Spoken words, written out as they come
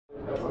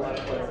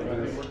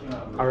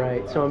All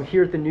right, so I'm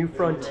here at the New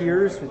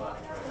Frontiers with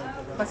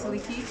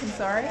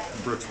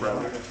Brooks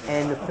Brown.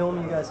 and the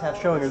film you guys have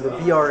showing, or the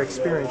VR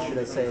experience, should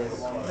I say, is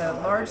The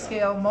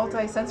large-scale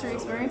multi-sensory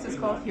experience is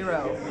called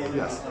Hero.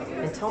 Yes.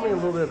 And tell me a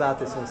little bit about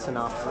this in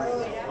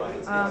synopsis.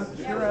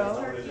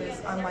 Hero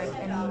is unlike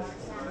any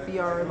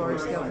VR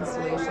large-scale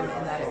installation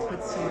in that it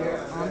puts you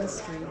on the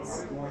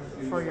streets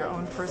for your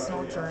own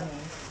personal journey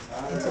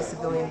into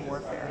civilian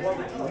warfare.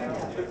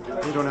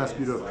 They don't ask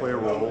you to play a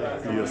role,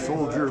 be a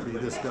soldier, be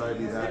this guy,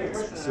 be that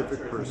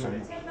specific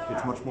person.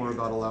 It's much more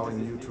about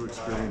allowing you to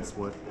experience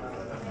what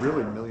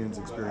really millions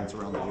experience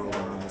around the world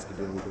on almost a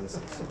daily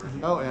basis.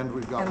 Oh, and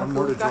we've got one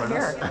more to join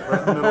us. Right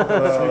in the middle.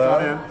 Sneak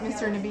on in.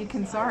 Mr. Naveed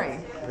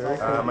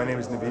Kansari. My name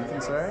is Naveed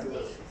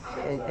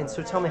Kansari. And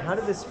so tell me, how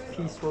did this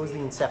piece, what was the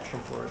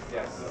inception for it?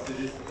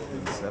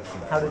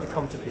 Inception. How did it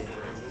come to be?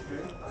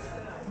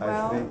 Go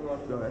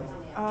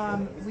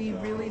ahead. We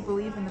really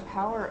believe in the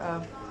power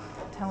of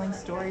telling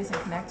stories and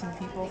connecting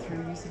people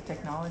through use of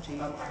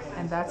technology,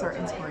 and that's our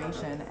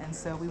inspiration. And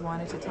so we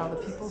wanted to tell the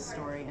people's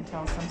story and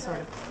tell some sort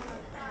of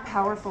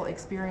powerful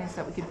experience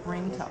that we could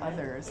bring to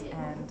others.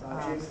 And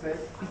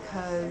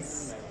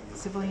because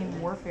civilian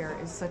warfare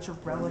is such a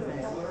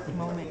relevant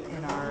moment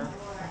in our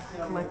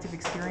collective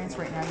experience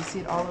right now, you see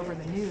it all over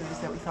the news,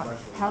 that we thought,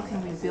 how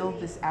can we build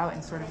this out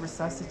and sort of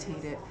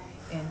resuscitate it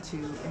into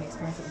an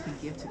experience that we can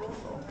give to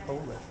people.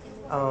 Totally.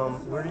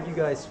 Where did you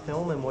guys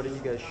film and what did you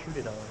guys shoot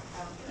it on?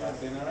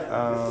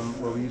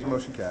 Well, we use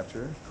motion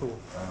capture. Cool.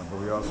 But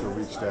we also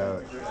reached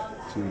out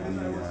to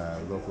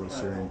the local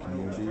Syrian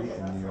community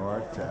in New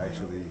York to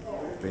actually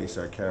base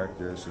our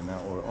characters. So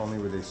not only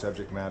were they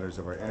subject matters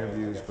of our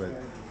interviews, but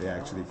they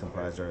actually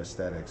comprised our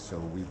aesthetics. So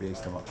we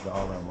based all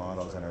our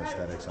models and our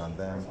aesthetics on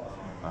them.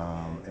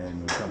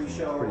 And we come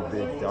from a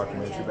pretty big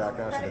documentary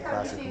background, so the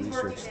classic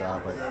research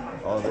style, but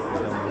all of it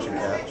was done motion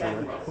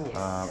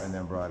capture, and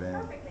then brought in.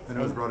 And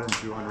it was brought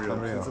into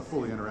Unreal. It's a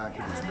fully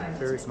interactive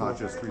experience. It's not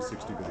just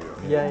 360 video.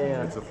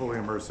 Yeah. It's a fully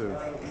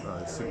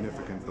immersive,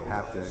 significant film.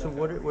 Haptic. So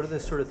what are the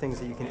sort of things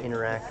that you can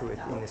interact with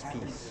in this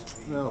piece?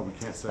 No, we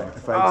can't say.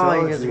 If I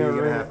told you you, guys are you're gonna going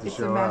to ruin have to It's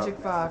a show magic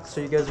up. box.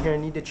 So you guys are going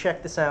to need to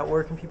check this out.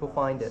 Where can people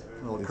find it?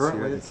 Well, It's currently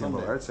here at it's the Kimball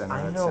Sunday. Arts Center.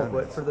 I at know, Sunday.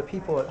 but for the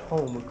people at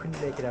home, we couldn't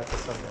make it out to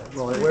Sundance.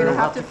 Well, You're going to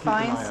have we'll to keep an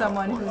eye find out.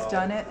 someone who's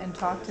done it and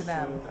talk to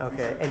them.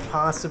 Okay, and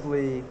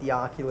possibly the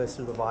Oculus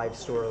or the Vive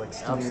store, like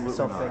Steam or Absolutely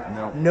something.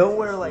 not. No.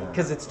 Nowhere, like,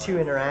 because it's too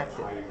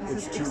interactive.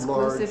 This It's is too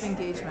large. exclusive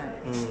engagement.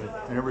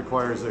 And it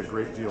requires a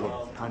great deal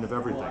of kind of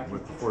everything,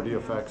 with the 4D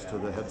effects to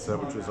the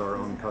headset, which is our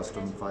own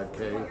custom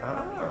 5K.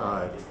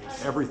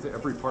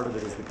 Every part of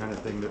it is the kind of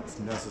thing that's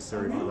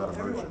necessary for that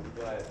immersion.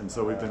 And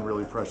so we've been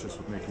really precious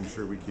with making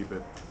sure we keep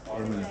it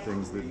in the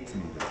things that it's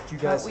needed. Do you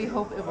But guys? we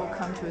hope it will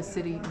come to a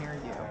city near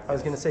you. I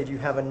was going to say, do you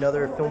have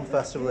another film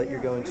festival that you're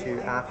going to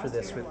after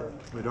this with it?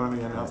 We don't have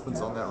any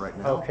announcements on that right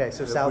now. Okay,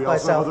 so We South by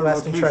also have other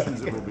Southwest and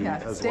locations Trek- it will be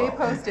Yeah, as stay well.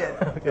 posted.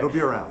 It'll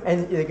be around.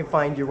 And they can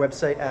find your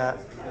website at.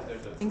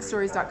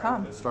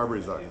 Inkstories.com.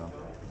 Starberries.com.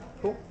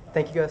 Cool.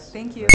 Thank you guys. Thank you.